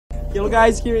Hello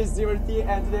guys, here is Liberty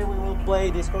and today we will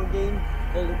play Discord game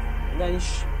called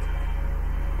Vanish.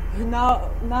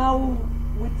 Now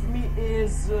with me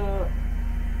is a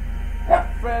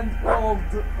friend called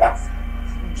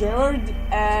Jared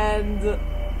and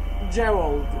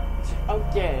Gerald.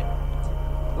 Okay,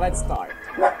 let's start.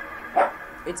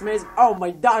 It's amazing. Oh,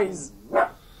 my dice!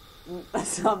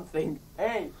 Something.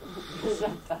 Hey,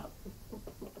 shut up.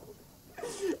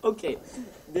 Okay,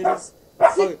 there is.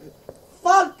 Okay.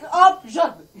 Fuck up!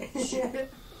 Shut.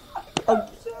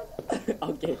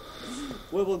 Okay,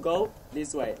 we will go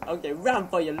this way. Okay, run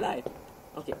for your life.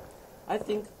 Okay, I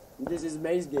think this is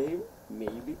May's game.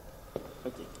 Maybe.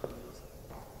 Okay.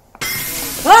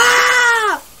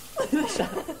 Ah!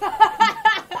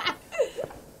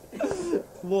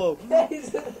 Whoa.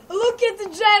 Look at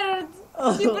Jared!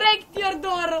 He break your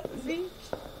door! See?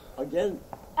 Again?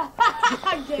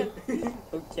 Again.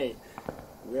 Okay.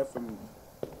 We're from...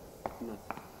 No.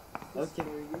 Okay.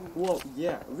 Whoa,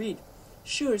 yeah, read.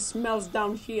 Sure, smells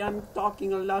down here. I'm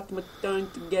talking a lot. My turn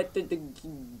to get to the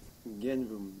gen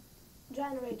room.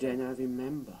 Generator. Then I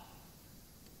remember.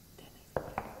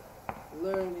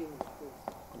 Learning.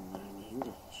 Learn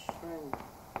English. Friend.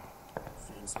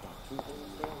 Friends talking.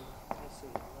 I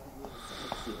see.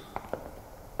 Fuck you.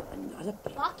 Another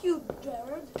pig. Fuck you,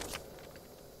 Jared.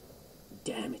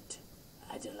 Damn it.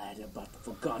 I delighted but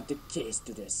forgot the keys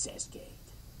to the access gate.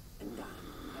 And I'm on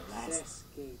my last Access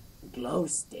gate. glow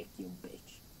stick, you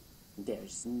bitch.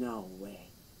 There's no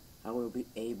way I will be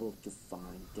able to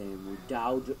find them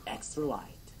without your extra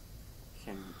light.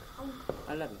 Hank.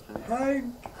 I love it, Hank.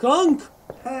 Hank. Hank!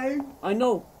 Hank. I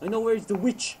know where is the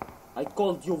witch. I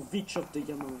called you witch of the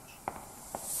Yamauchi.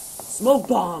 Smoke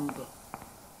bomb!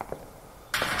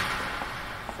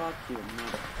 Fuck you,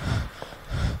 mother.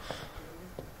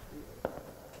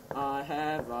 I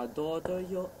have a daughter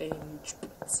your age.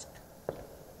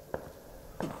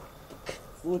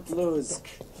 Footloose.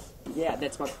 Yeah,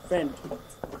 that's my friend.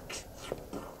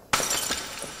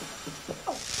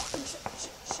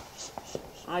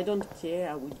 I don't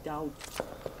care without...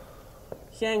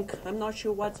 Hank, I'm not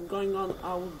sure what's going on.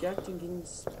 I was getting in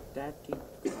static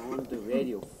on the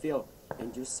radio. Phil,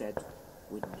 and you said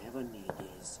we'd never need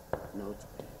these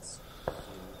notepads.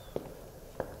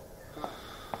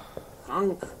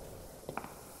 Hank!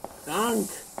 Hank!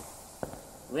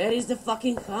 Where is the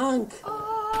fucking Hank?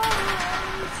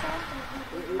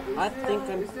 I think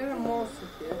I'm... Is there a monster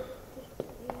here?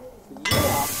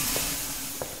 Yeah.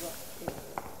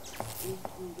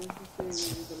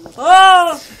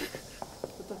 Oh!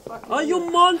 What the fuck Are is you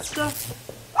this? monster?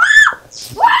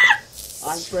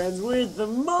 I'm friends with the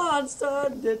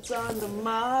monster that's under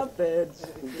my bed.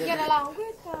 Get along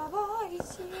with the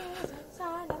voices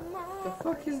inside of The my...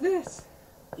 fuck is this?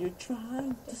 You're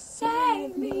trying to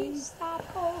Save me, stop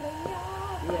holding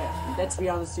on. Yeah, let's be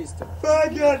honest, sister.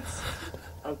 Faggots!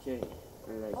 Okay.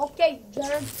 Alright. Okay,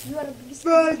 Jared, you are a big...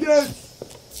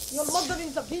 Faggots! Your mother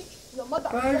is a bitch. Your mother...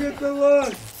 Faggots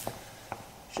alone!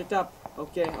 Shut up.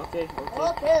 Okay. Okay.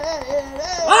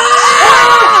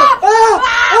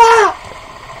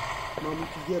 Mommy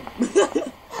to get.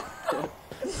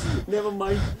 Never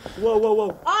mind.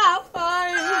 Whoa. I'll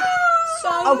find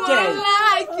someone Okay.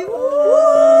 like you.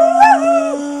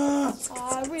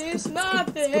 I wish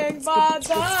nothing but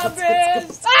the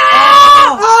best.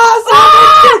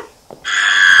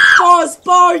 For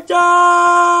Sparta!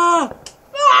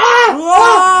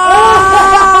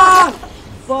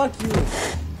 Fuck you.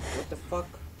 What the fuck?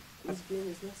 What game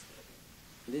is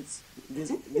this?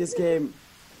 This game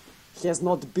has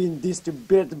not been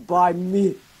distributed by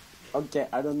me. Okay,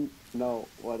 I don't know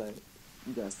what I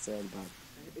just said, but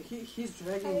He's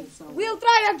dragging something. We'll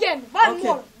try again. One Okay.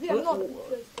 more. We are not.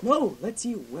 no. Let's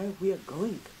see where we are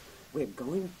going. We're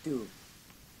going to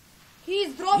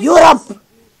He's drawing. Europe.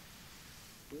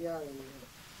 Yeah.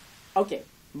 Okay,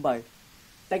 bye.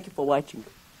 Thank you for watching.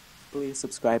 Please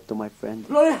subscribe to my friend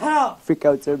Bloody hell! Freak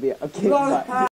Out Serbia. Okay, Bloody bye. hell!